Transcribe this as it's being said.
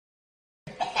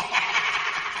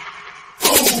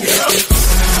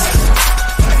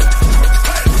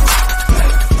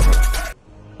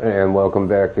welcome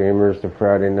back, gamers, to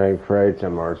Friday Night Frights.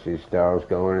 I'm RC Stylez,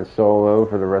 going in solo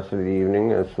for the rest of the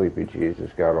evening as Sleepy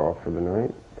Jesus got off for the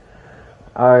night.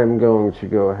 I'm going to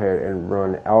go ahead and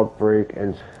run Outbreak,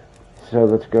 and so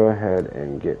let's go ahead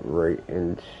and get right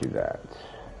into that.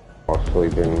 While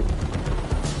sleeping.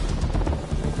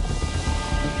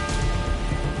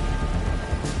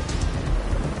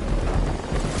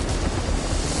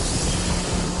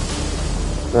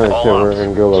 Alright, so we're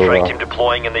in Gillow. Strike team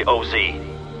deploying in the OZ.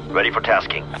 Ready for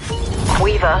tasking.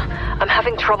 Weaver, I'm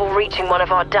having trouble reaching one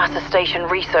of our data station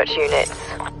research units.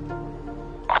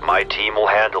 My team will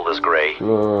handle this, Gray.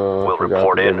 We'll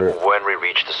report in when we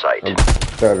reach the site. A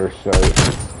better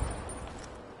site.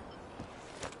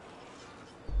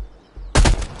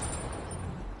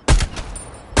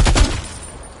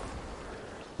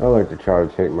 I like to try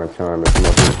to take my time as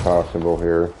much as possible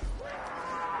here.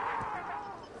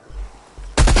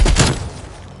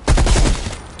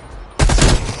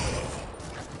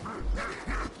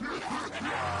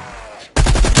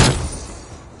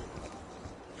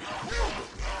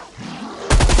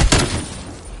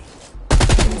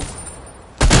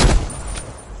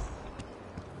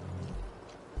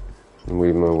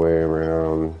 Weave my way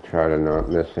around, try to not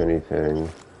miss anything.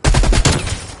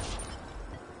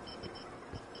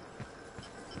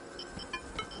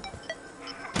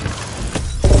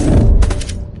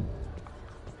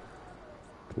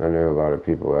 I know a lot of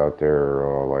people out there are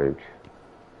all like,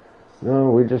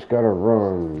 no, we just gotta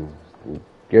run and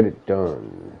get it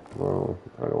done. Well,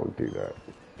 I don't do that.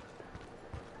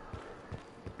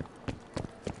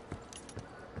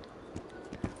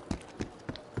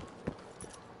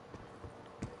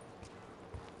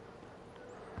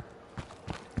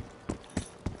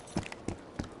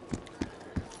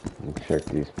 Check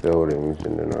these buildings,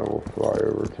 and then I will fly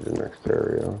over to the next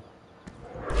area.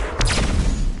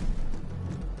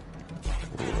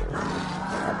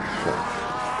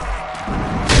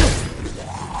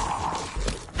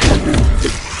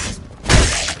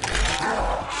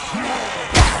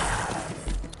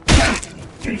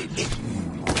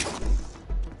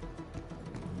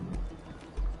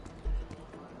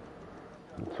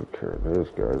 I took care of those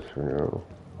guys for now.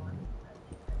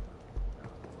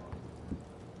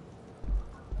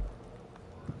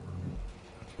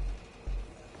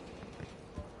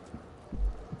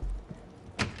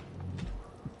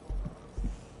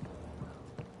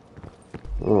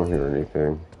 I don't hear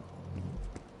anything.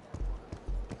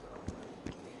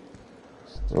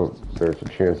 Oh, there's a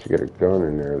chance to get a gun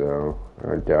in there, though.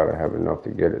 I doubt I have enough to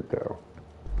get it, though.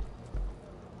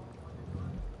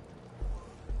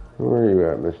 Where are you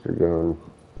at, Mr. Gun?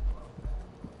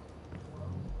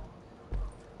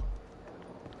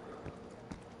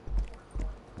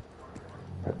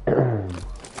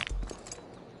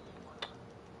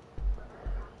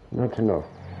 Not enough.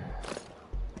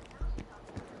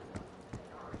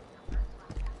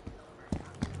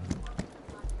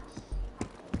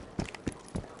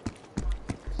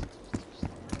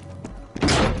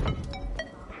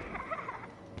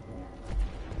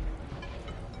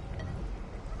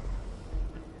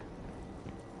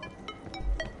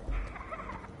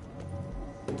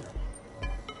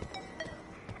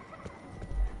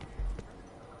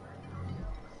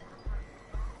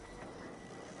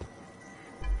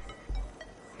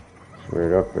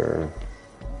 Right up there.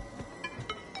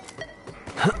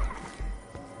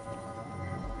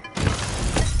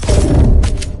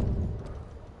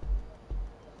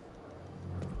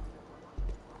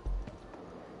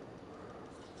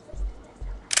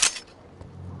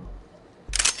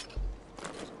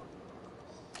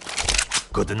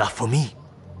 Good enough for me.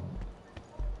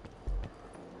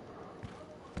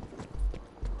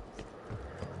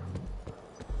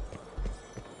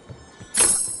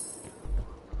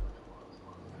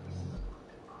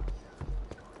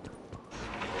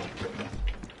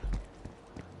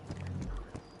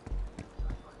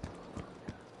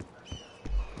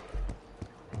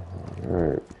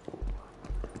 Alright.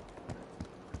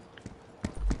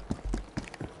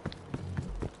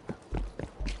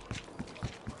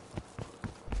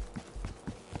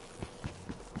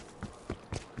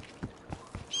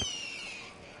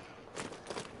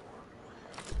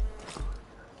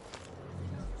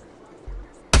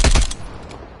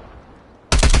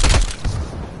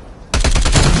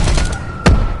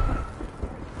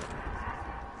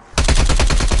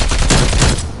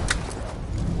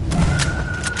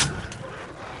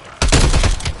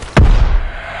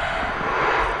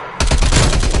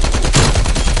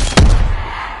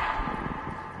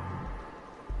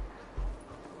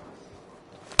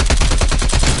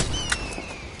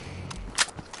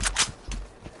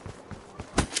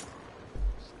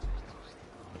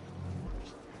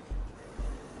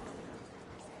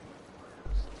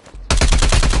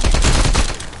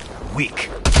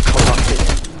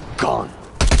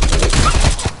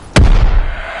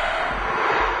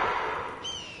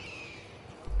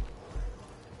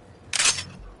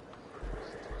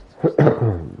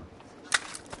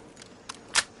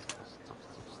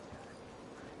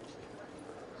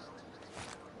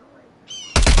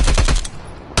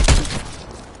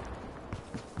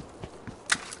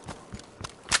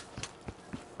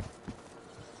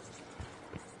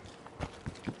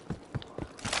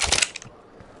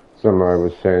 Somebody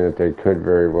was saying that they could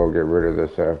very well get rid of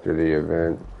this after the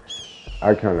event.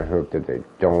 I kind of hope that they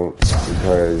don't,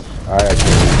 because I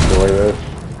actually enjoy this.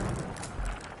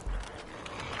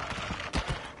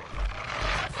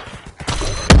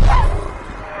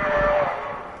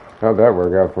 How'd that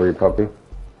work out for you, puppy?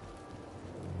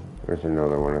 There's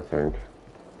another one, I think.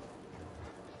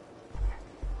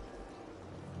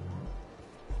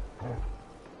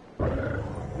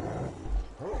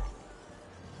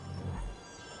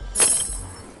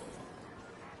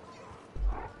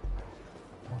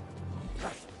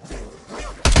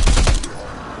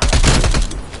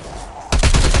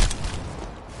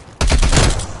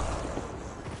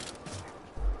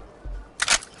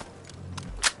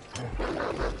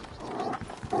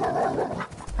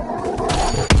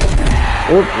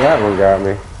 Oop, that one got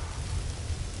me.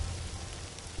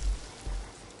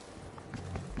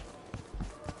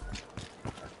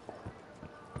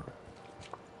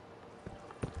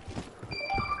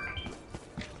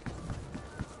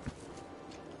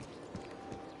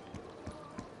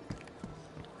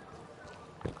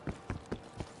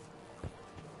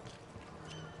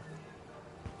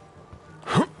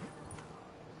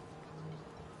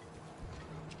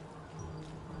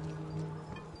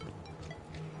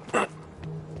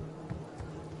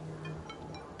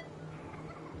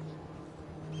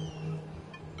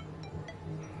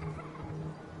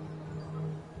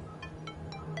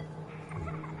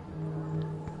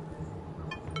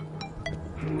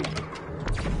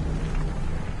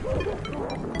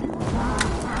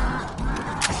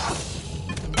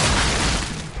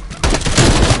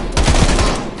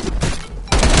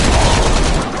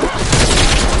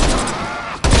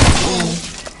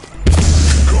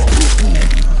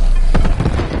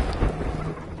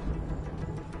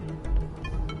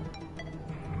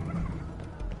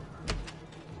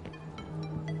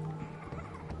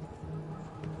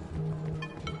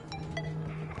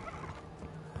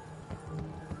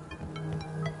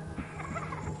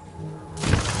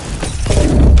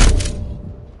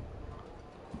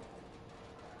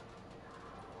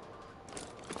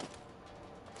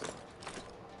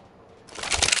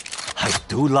 I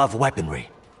do love weaponry.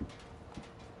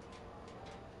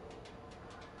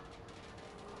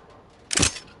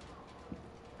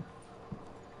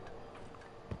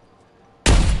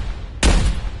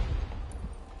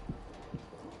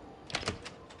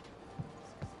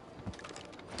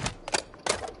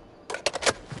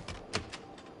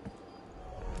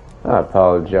 I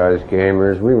apologize,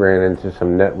 gamers. We ran into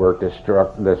some network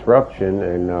disruption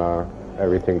and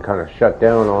everything kind of shut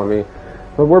down on me.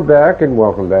 But we're back, and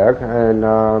welcome back,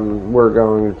 and we're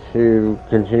going to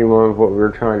continue on with what we were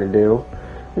trying to do.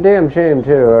 A damn shame,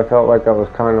 too. I felt like I was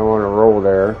kind of on a roll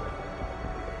there.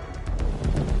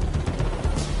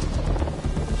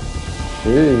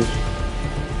 Jeez.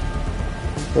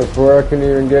 Before I can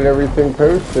even get everything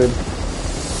posted.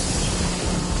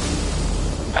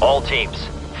 All teams,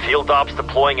 field ops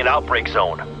deploying an outbreak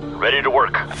zone. Ready to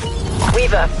work.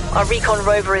 Weaver, our recon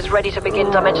rover is ready to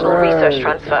begin dimensional research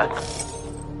transfer.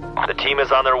 The team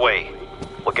is on their way.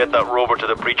 We'll get that rover to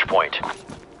the breach point.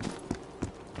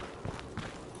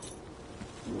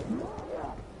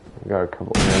 Got a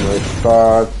couple ammo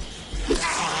spots.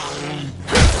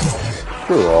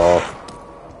 Screw off.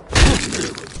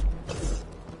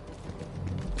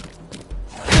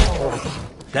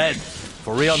 Dead.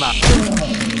 For real now.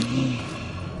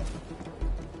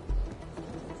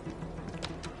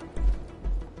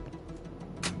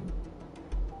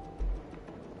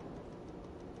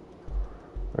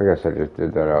 I guess I just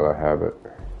did that out of habit.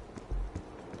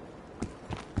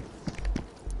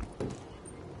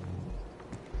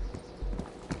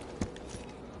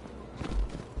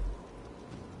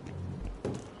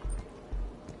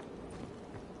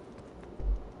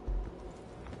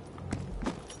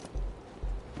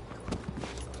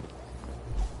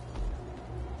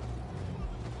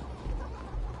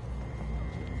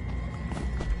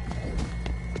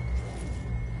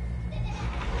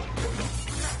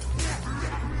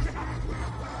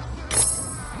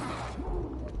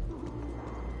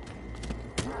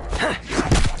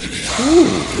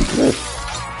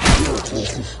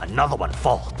 Another one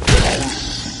fall.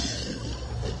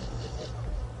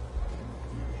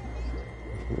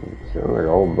 Sounds like a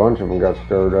whole bunch of them got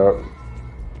stirred up.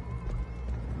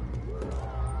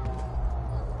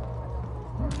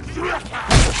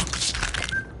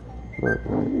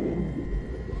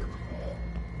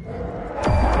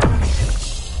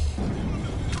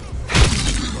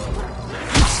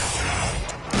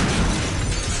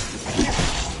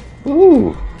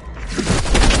 Ooh.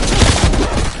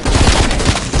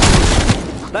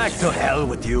 Back to hell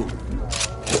with you.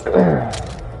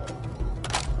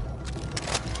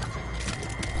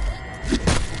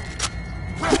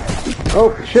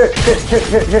 Oh, shit.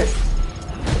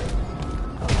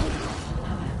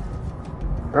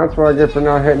 That's what I get for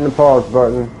not hitting the pause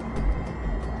button.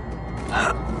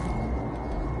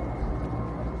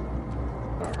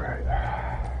 Alright.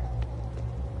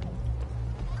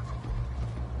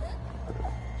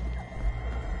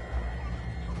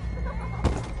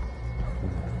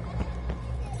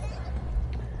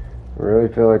 I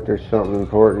really feel like there's something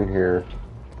important here.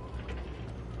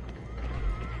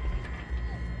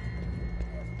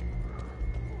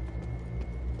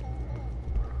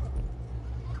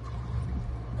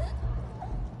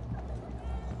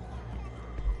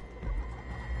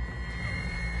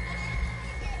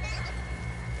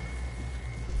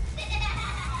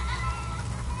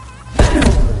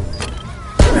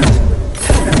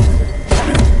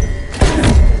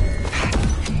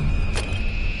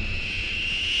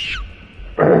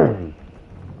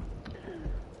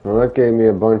 Well, that gave me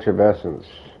a bunch of essence.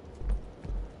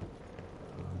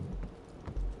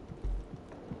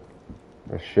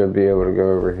 I should be able to go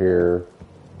over here.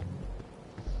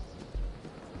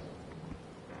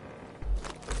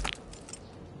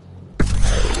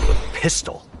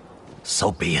 Pistol.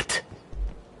 So be it.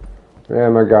 Yeah,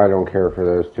 my guy don't care for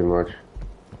those too much.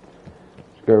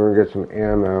 Let's go over and get some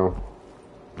ammo.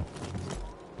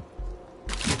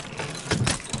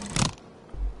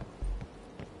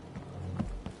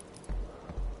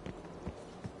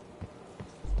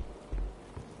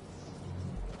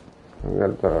 I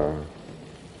got the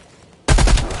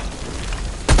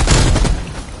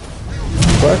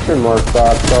question mark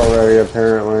box already,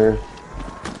 apparently.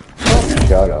 Oh,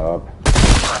 shut up.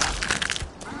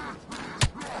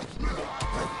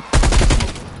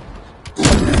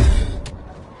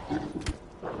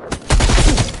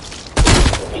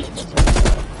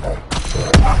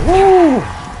 Woo!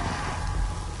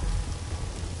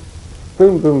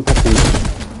 Boom, boom, puppy.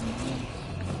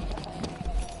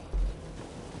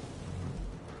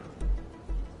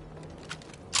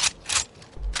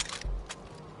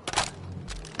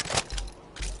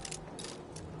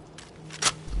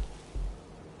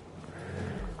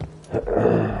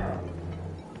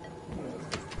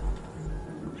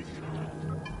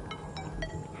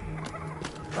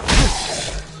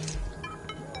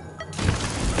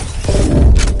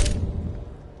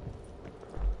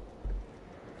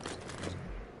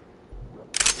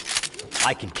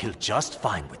 I can kill just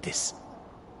fine with this.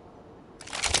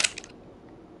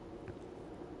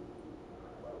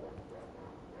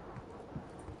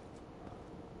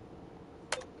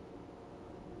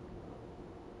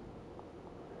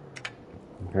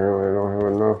 Apparently I don't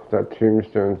have enough. That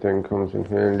tombstone thing comes in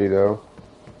handy though.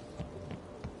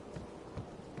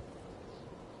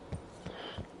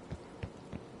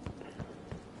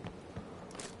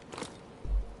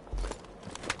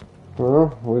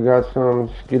 Well, we got some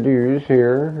skidoos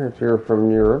here, if you're from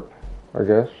Europe, I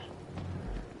guess.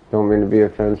 Don't mean to be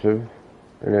offensive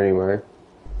in any way.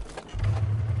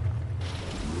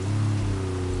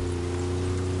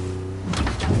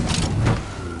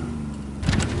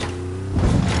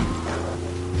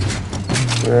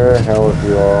 Hell with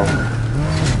you all.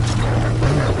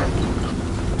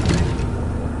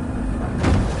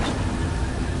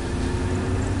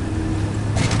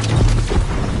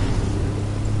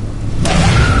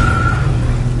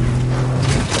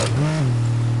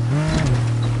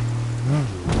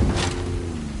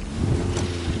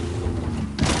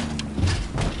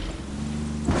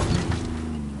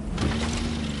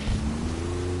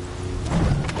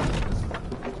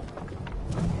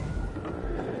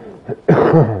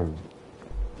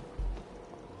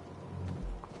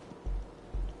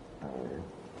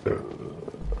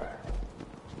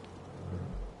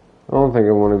 I don't think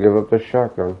I want to give up the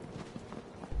shotgun.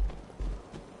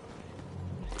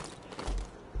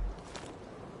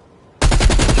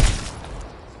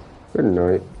 Good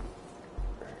night.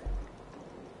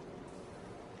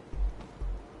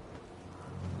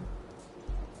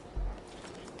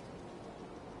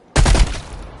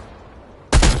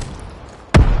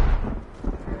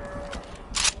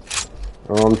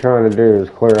 All I'm trying to do is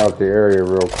clear out the area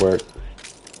real quick.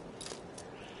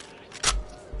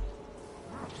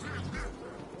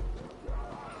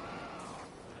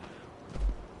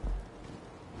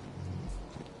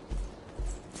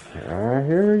 I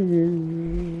hear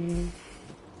you.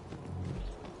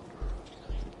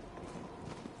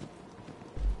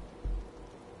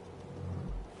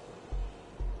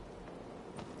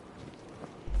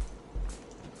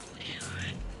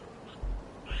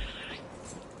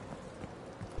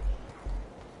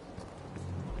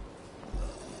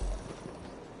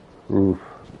 Oof.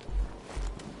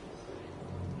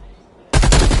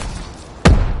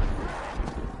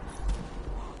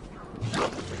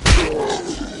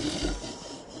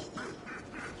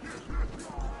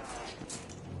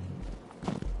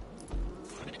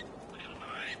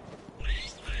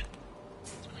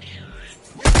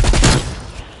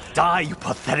 Die, you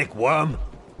pathetic worm!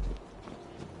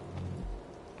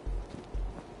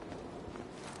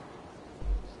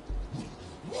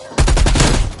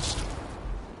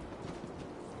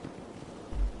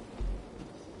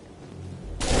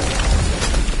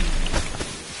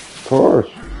 Of course.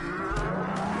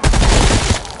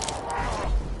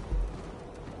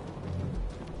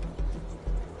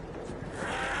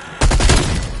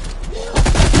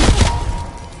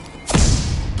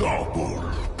 Double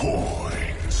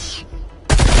points.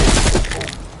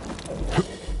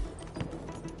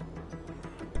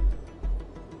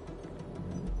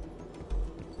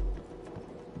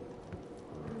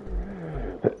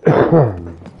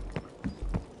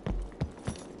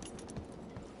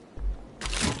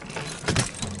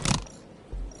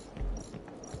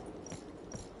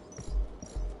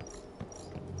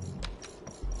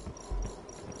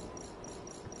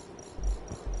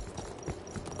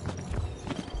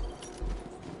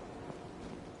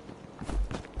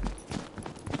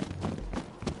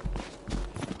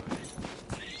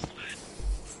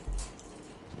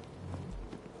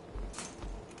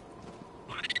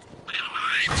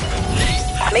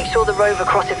 Make sure the rover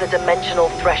crosses the dimensional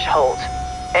threshold.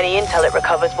 Any intel it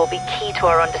recovers will be key to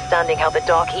our understanding how the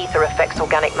dark ether affects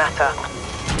organic matter.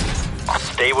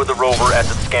 Stay with the rover as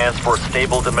it scans for a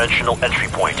stable dimensional entry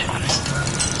point.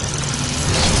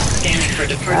 Scanning for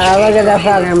departure. Oh, look at that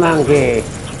fucking monkey.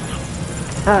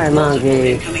 Hi,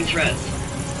 monkey. Incoming threats.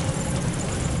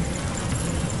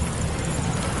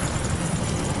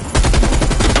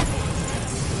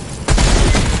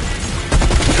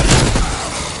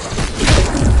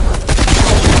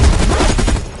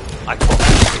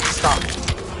 Stop.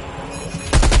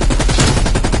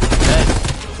 Dead.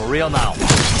 For real now.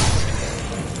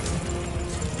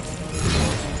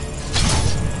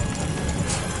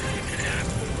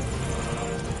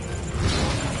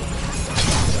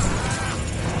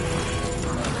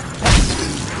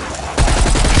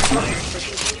 For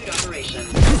continued operation.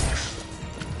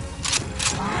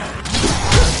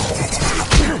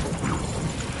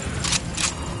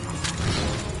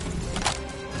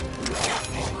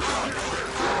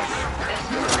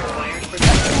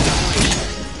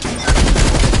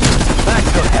 Back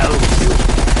to hell with you.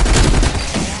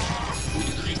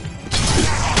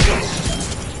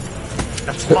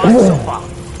 That's fine so far.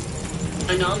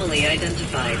 Anomaly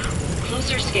identified.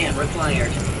 Closer scan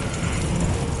required.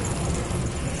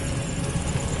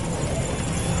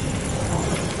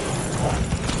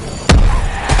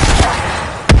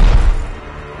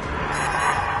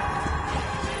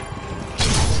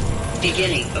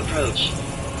 Beginning approach.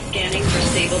 Scanning for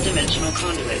stable dimensional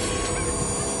conduit.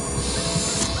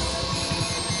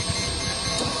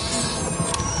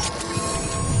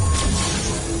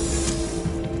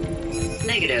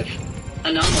 Negative.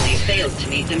 Anomaly failed to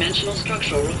meet dimensional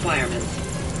structural requirements.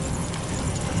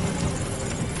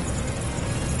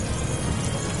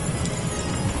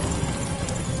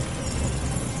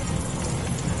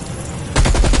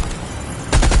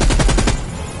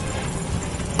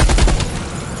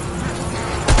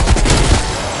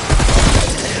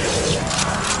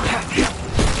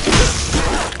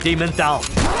 Demon down.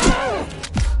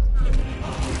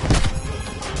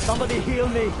 Somebody heal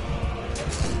me.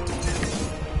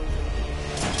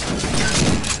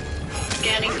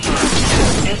 Scanning pod.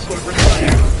 Escort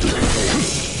required.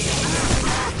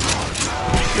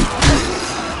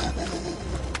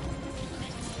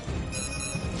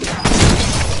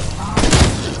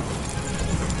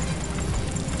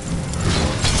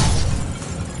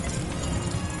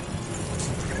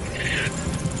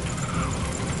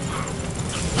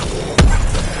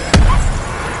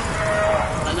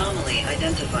 Anomaly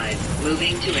identified.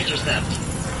 Moving to intercept.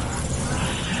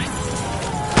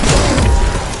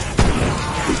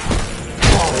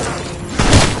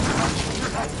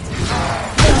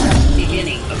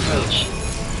 Beginning approach.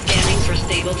 Scanning for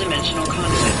stable dimensional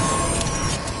conduit.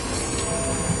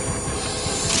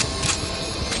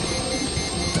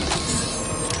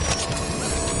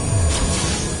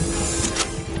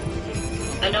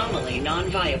 Anomaly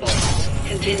non-viable.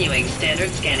 Continuing standard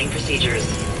scanning procedures.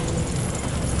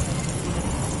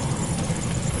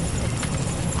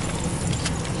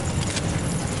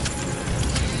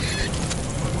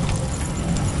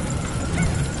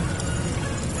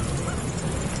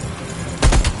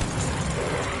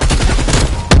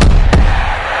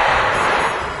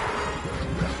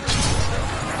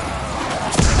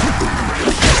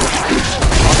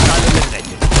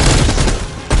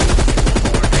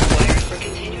 Required for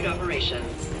continued operation.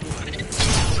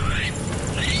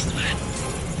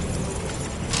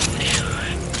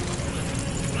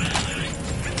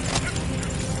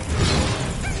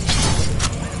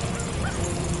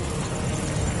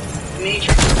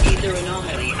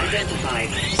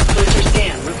 Closer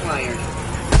scan required.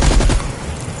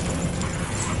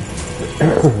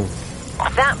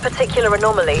 That particular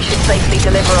anomaly should safely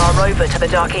deliver our rover to the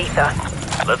Dark Ether.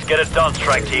 Let's get it done,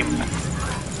 strike team.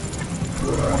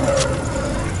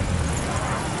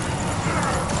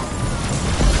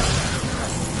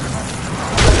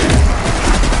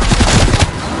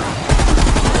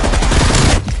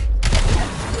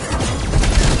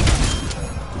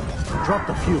 Drop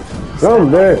the fuel.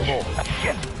 Some bitch.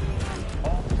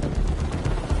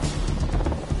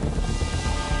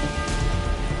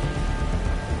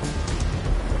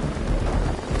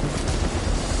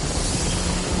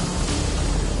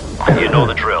 You know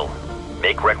the drill.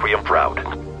 Make Requiem proud.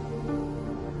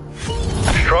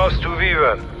 Strauss to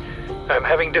Viva. I'm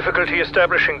having difficulty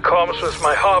establishing comms with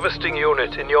my harvesting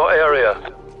unit in your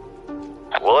area.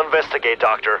 We'll investigate,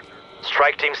 Doctor.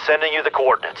 Strike team sending you the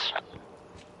coordinates.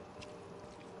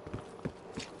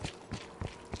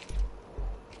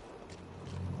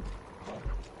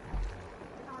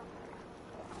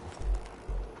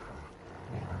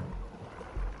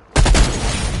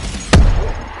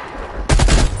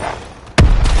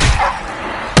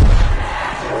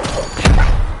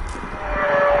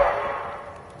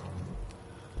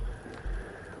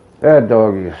 Bad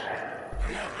doggies.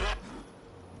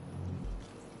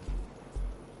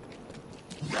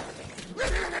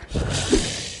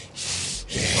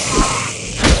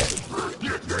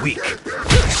 Weak.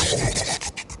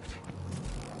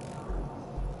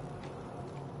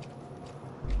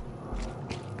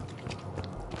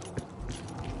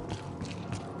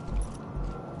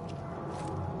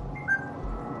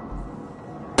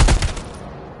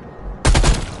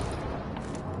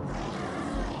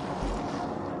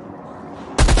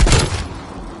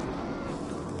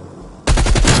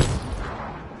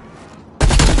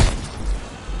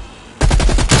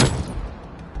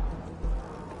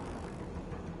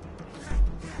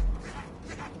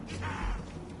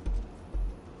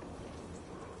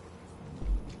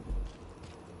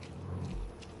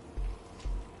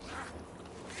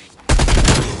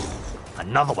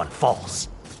 Another one falls.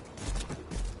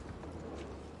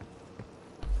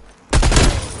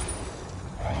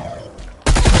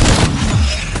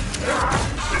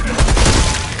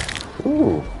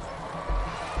 Ooh.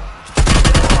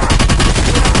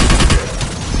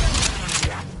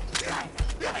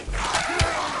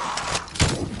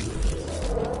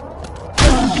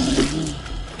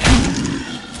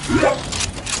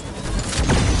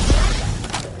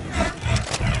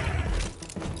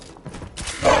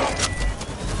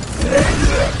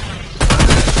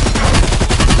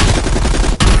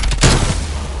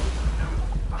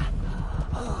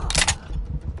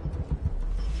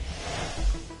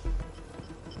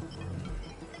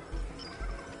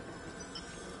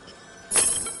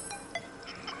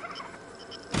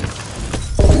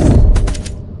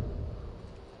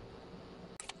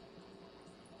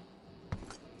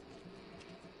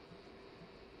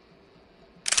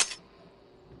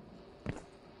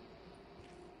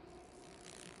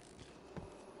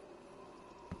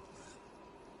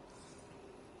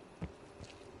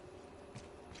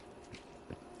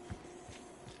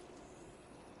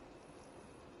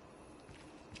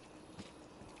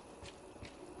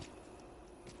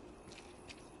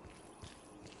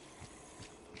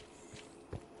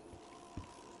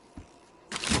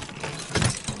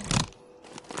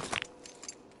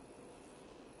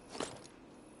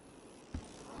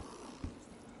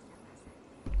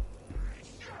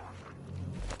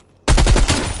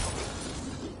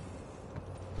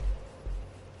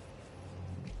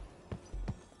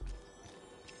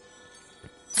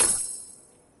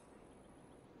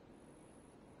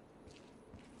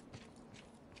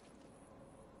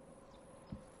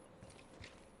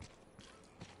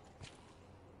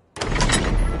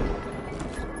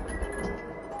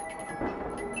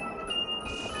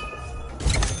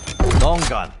 Long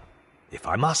gun, if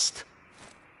I must.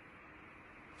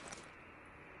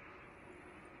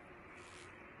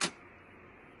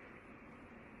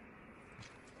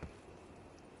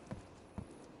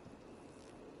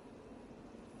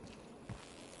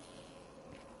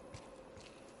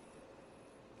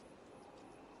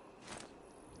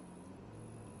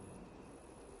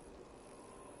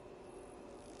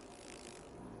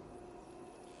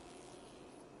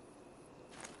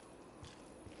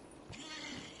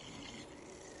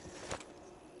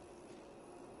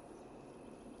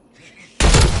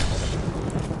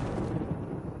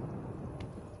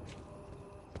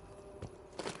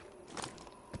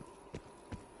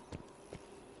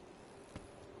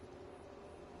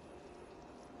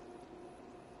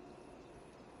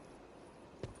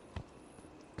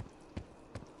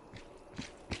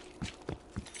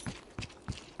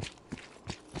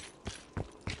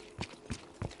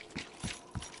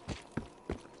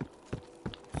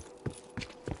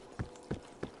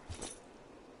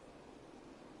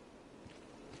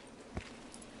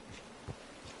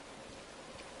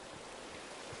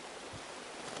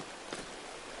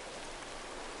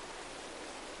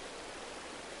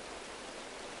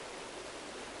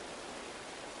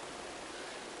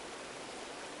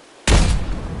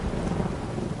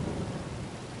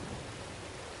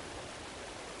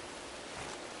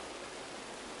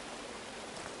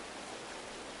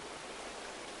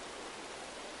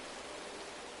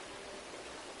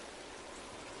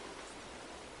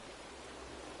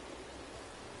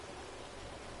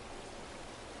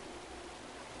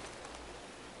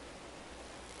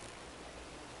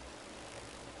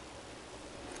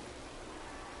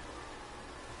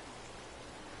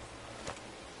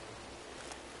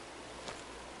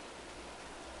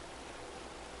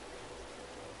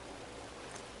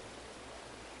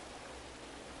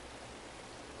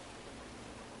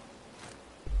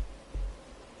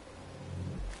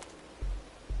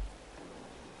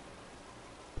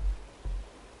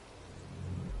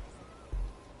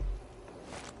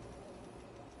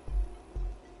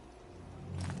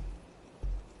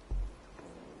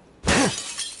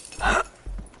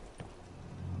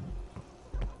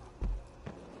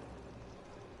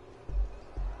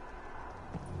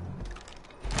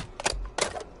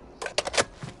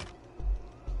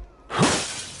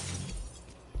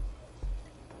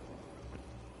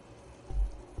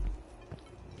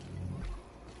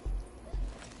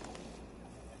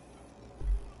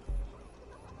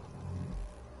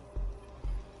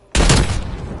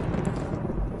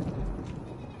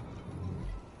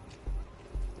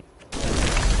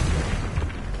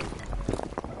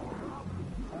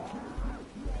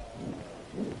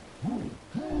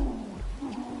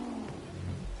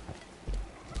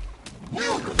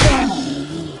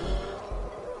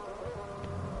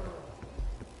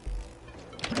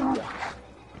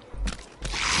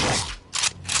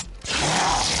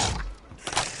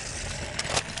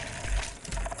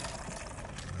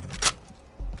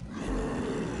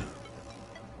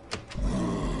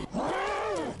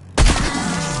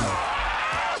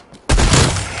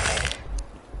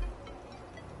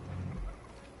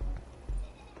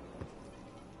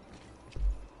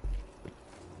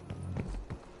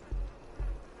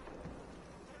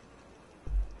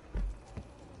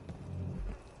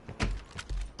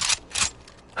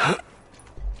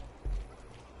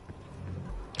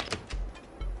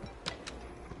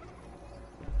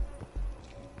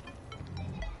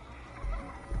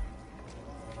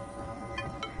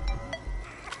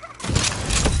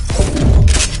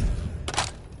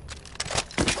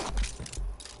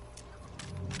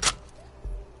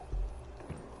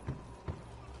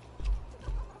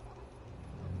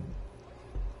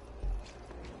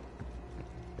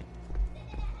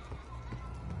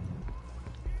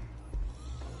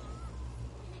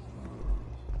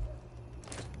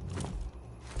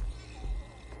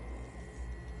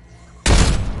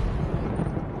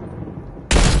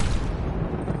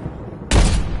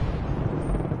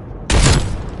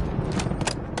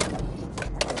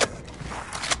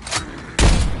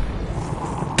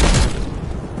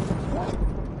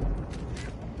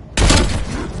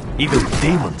 Even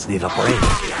demons need a brain.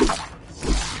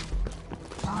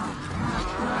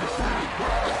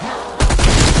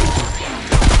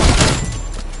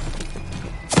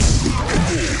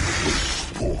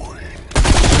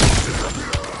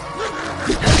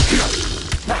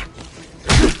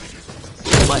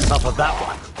 Myself of that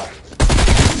one.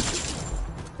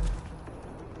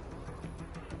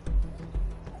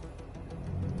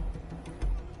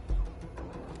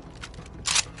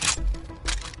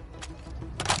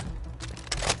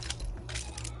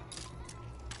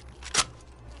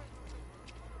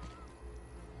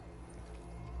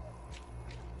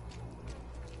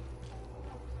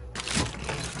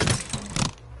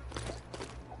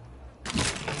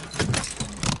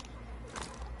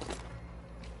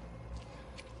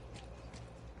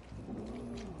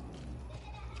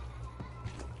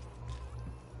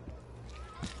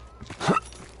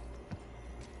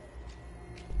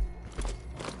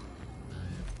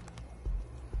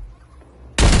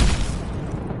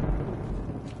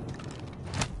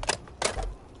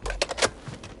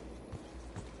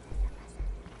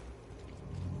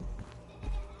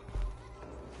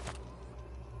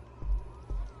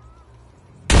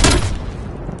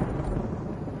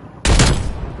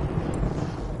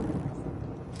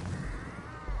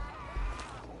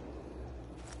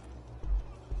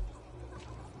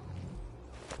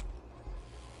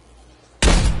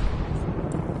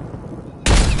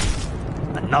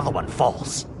 Another one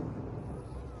falls.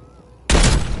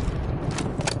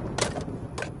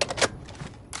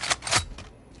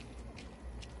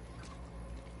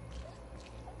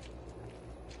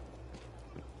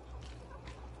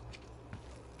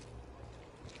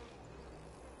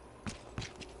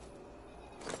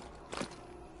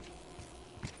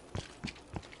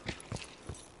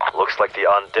 Looks like the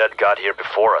undead got here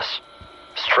before us.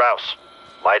 Strauss,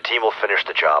 my team will finish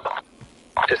the job.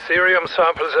 Ethereum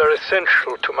samples are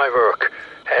essential to my work.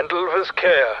 Handle with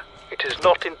care. It is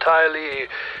not entirely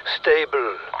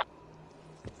stable.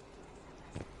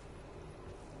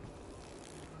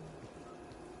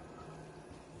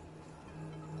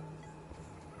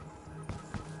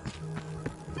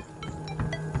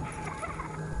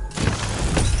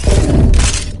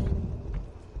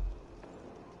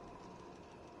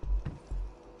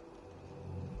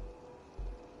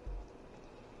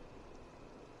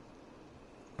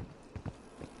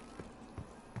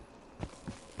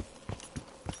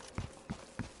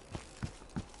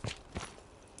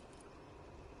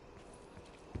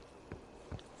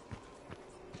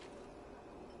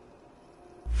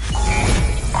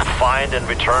 Find and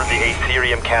return the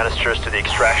Aetherium canisters to the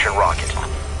extraction rocket.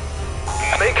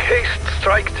 Make haste,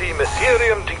 strike team.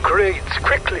 Ethereum degrades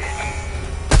quickly.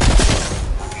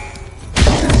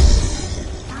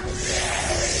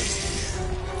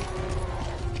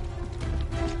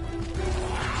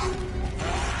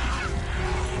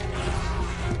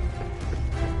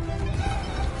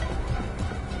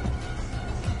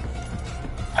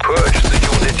 Purge the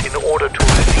unit in order to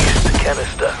release the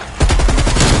canister.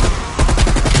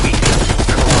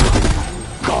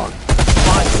 Gone.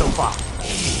 Fine so far.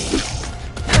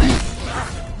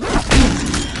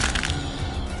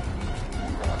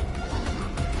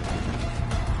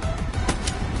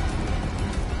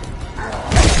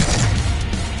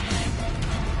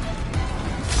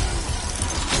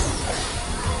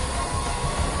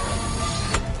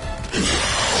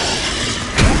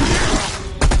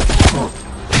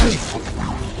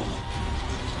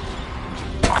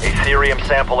 Aetherium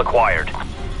sample acquired.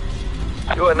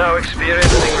 You are now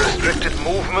experiencing restricted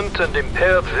movement and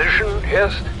impaired vision,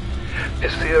 yes?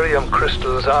 Ethereum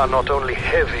crystals are not only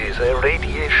heavy, their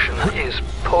radiation is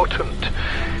potent.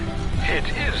 It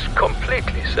is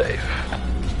completely safe.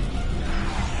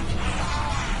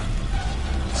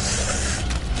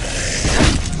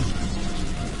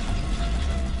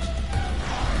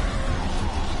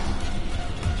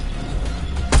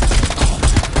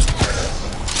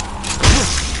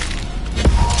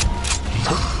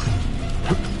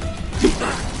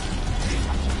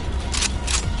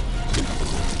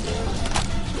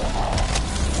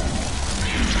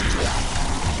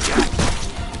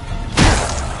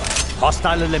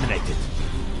 Hostile eliminated.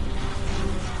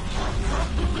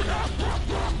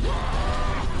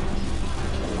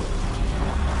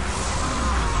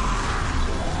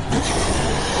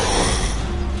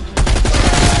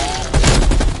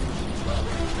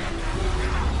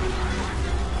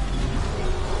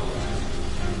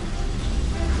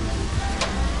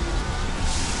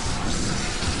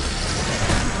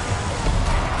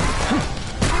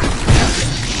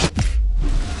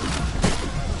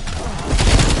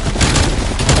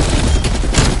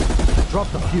 Drop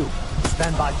the fuse.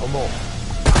 Stand by for more.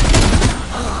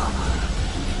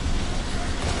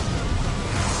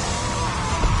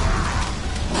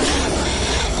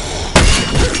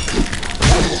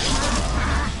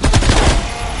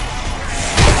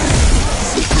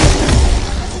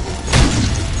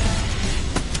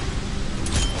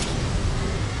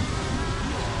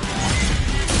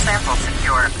 Careful,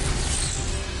 secure.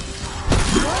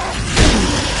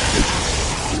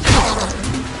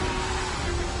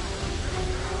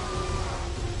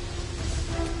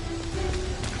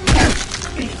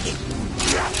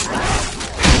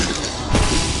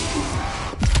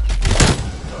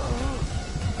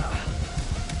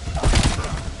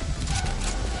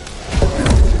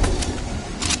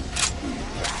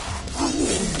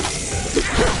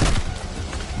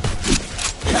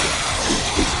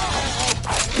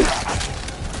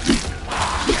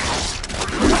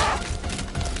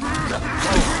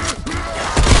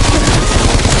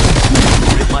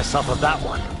 Myself of that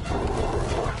one.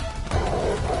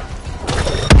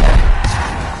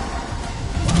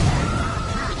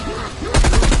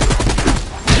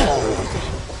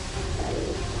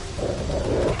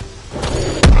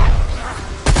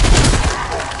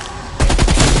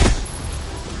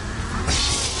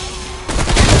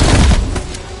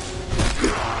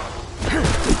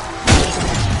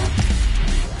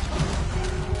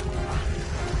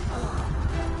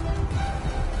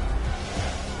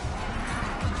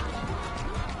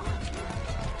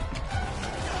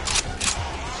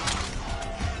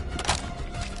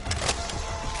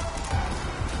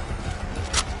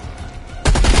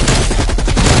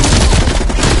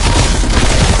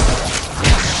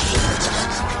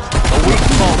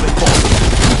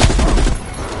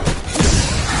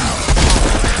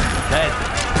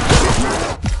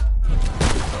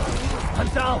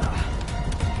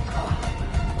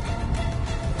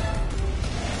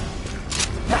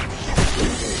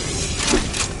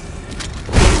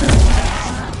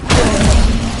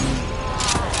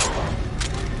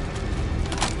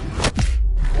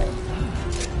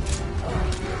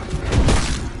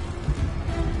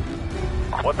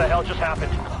 What the hell just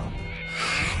happened?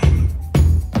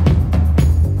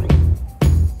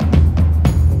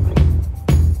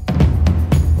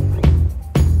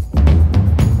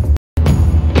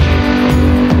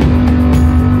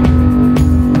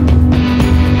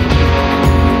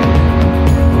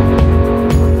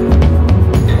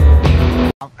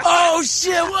 Oh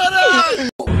shit, what up?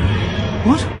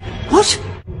 What? What?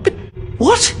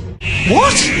 What?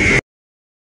 What?